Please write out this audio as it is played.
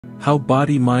How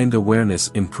body-mind awareness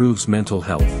improves mental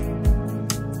health.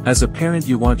 As a parent,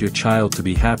 you want your child to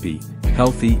be happy,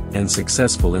 healthy, and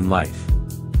successful in life.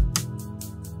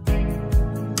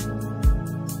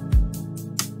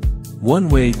 One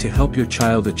way to help your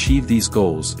child achieve these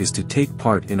goals is to take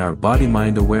part in our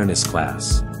body-mind awareness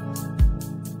class,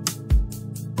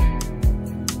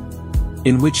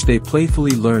 in which they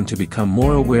playfully learn to become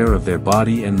more aware of their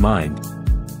body and mind,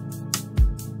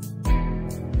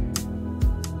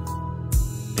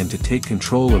 and to take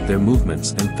control of their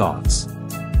movements and thoughts.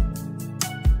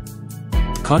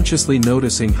 Consciously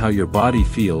noticing how your body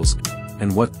feels,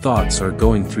 and what thoughts are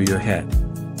going through your head.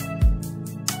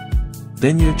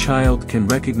 Then your child can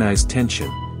recognize tension,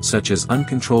 such as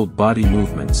uncontrolled body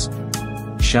movements,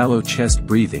 shallow chest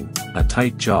breathing, a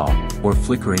tight jaw, or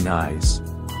flickering eyes.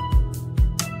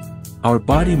 Our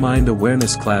body-mind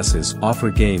awareness classes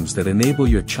offer games that enable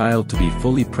your child to be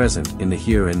fully present in the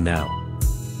here and now,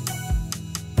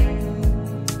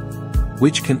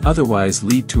 which can otherwise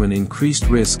lead to an increased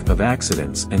risk of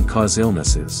accidents and cause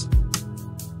illnesses.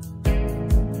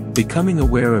 Becoming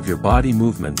aware of your body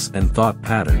movements and thought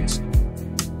patterns,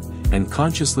 and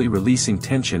consciously releasing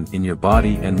tension in your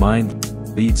body and mind,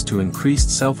 leads to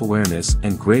increased self-awareness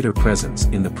and greater presence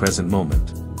in the present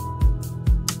moment.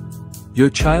 Your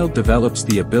child develops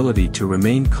the ability to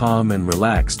remain calm and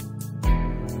relaxed,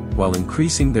 while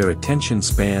increasing their attention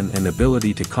span and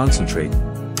ability to concentrate,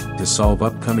 to solve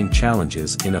upcoming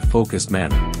challenges in a focused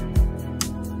manner.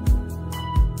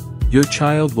 Your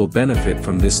child will benefit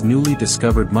from this newly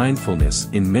discovered mindfulness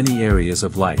in many areas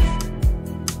of life.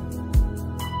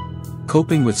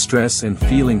 Coping with stress and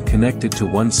feeling connected to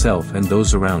oneself and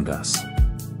those around us.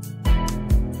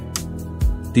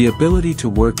 The ability to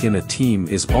work in a team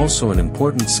is also an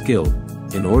important skill,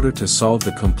 in order to solve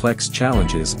the complex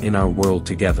challenges in our world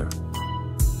together.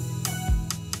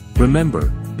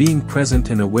 Remember, being present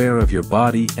and aware of your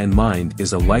body and mind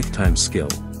is a lifetime skill.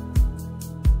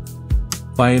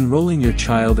 By enrolling your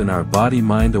child in our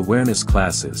body-mind awareness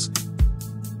classes,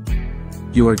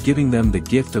 you are giving them the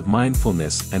gift of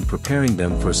mindfulness and preparing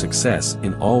them for success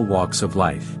in all walks of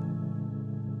life.